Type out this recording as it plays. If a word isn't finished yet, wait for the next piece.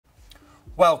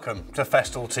Welcome to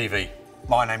Festool TV.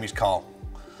 My name is Carl.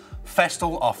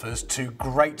 Festool offers two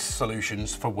great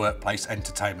solutions for workplace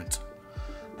entertainment.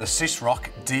 The Sysrock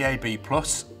DAB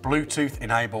Plus Bluetooth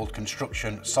enabled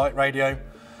construction site radio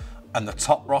and the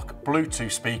Top Rock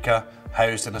Bluetooth speaker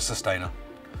housed in a sustainer.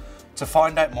 To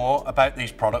find out more about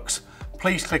these products,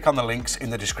 please click on the links in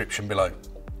the description below.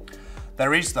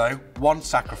 There is though one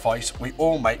sacrifice we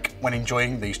all make when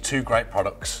enjoying these two great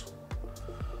products.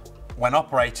 When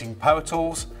operating power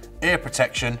tools, ear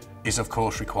protection is of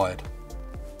course required.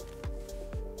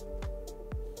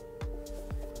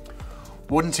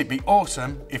 Wouldn't it be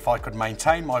awesome if I could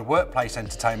maintain my workplace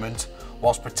entertainment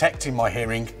whilst protecting my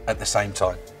hearing at the same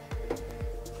time?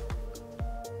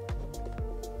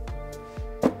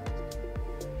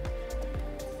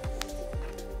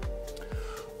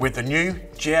 With the new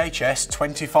GHS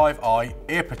 25i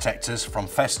ear protectors from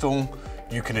Festool,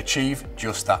 you can achieve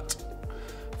just that.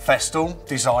 Festool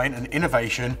design and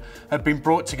innovation have been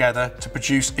brought together to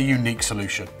produce a unique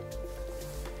solution.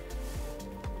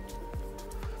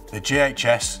 The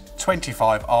GHS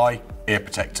 25i ear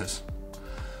protectors.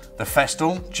 The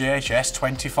Festool GHS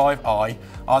 25i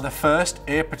are the first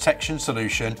ear protection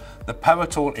solution the power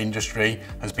tool industry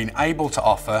has been able to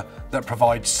offer that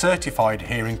provides certified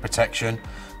hearing protection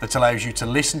that allows you to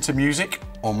listen to music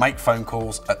or make phone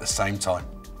calls at the same time.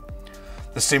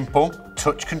 The simple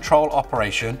touch control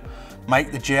operation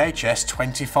make the GHS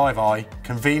 25i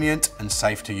convenient and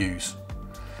safe to use.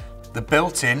 The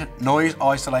built-in noise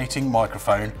isolating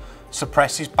microphone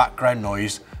suppresses background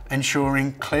noise,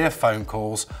 ensuring clear phone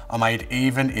calls are made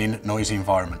even in noisy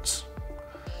environments.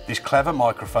 This clever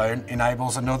microphone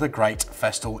enables another great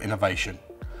Festool innovation,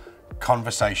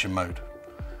 conversation mode.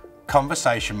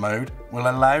 Conversation mode will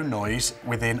allow noise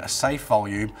within a safe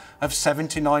volume of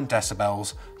 79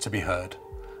 decibels to be heard,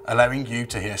 allowing you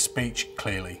to hear speech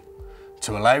clearly,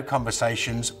 to allow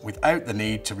conversations without the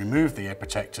need to remove the ear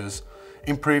protectors,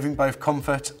 improving both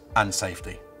comfort and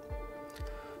safety.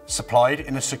 Supplied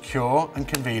in a secure and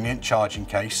convenient charging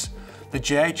case, the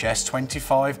GHS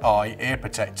 25i ear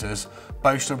protectors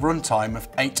boast a runtime of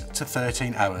 8 to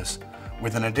 13 hours,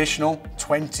 with an additional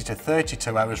 20 to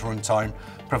 32 hours runtime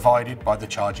provided by the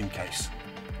charging case.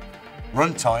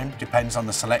 Runtime depends on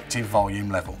the selective volume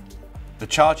level. The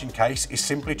charging case is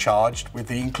simply charged with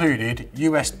the included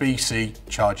USB-C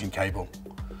charging cable.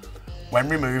 When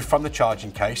removed from the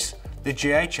charging case, the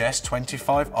GHS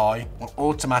 25i will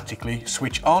automatically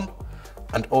switch on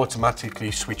and automatically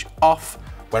switch off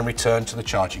when returned to the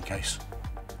charging case.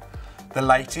 The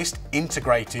latest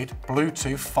integrated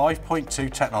Bluetooth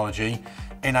 5.2 technology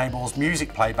enables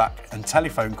music playback and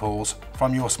telephone calls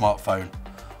from your smartphone,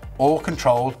 all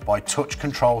controlled by touch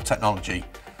control technology,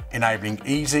 enabling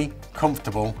easy,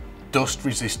 comfortable,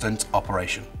 dust-resistant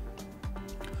operation.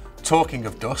 Talking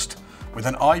of dust, with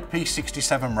an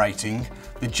IP67 rating,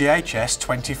 the GHS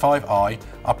 25i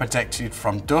are protected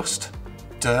from dust,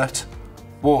 dirt,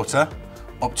 water,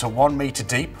 up to 1 metre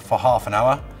deep for half an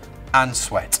hour, and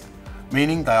sweat,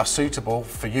 meaning they are suitable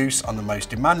for use on the most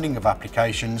demanding of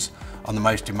applications, on the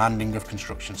most demanding of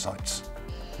construction sites,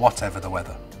 whatever the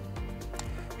weather.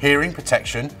 Hearing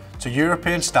protection to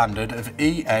European standard of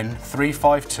EN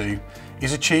 352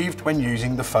 is achieved when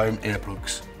using the foam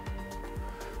earplugs.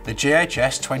 The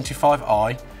GHS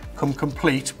 25i come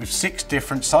complete with 6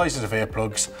 different sizes of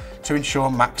earplugs to ensure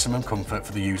maximum comfort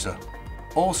for the user.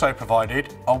 Also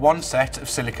provided are 1 set of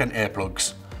silicone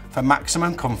earplugs for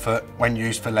maximum comfort when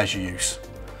used for leisure use.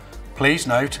 Please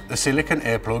note the silicone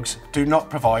earplugs do not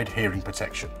provide hearing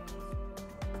protection.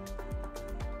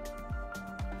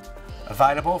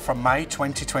 Available from May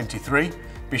 2023,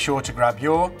 be sure to grab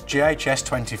your GHS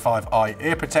 25i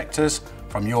ear protectors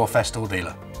from your Festool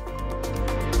dealer.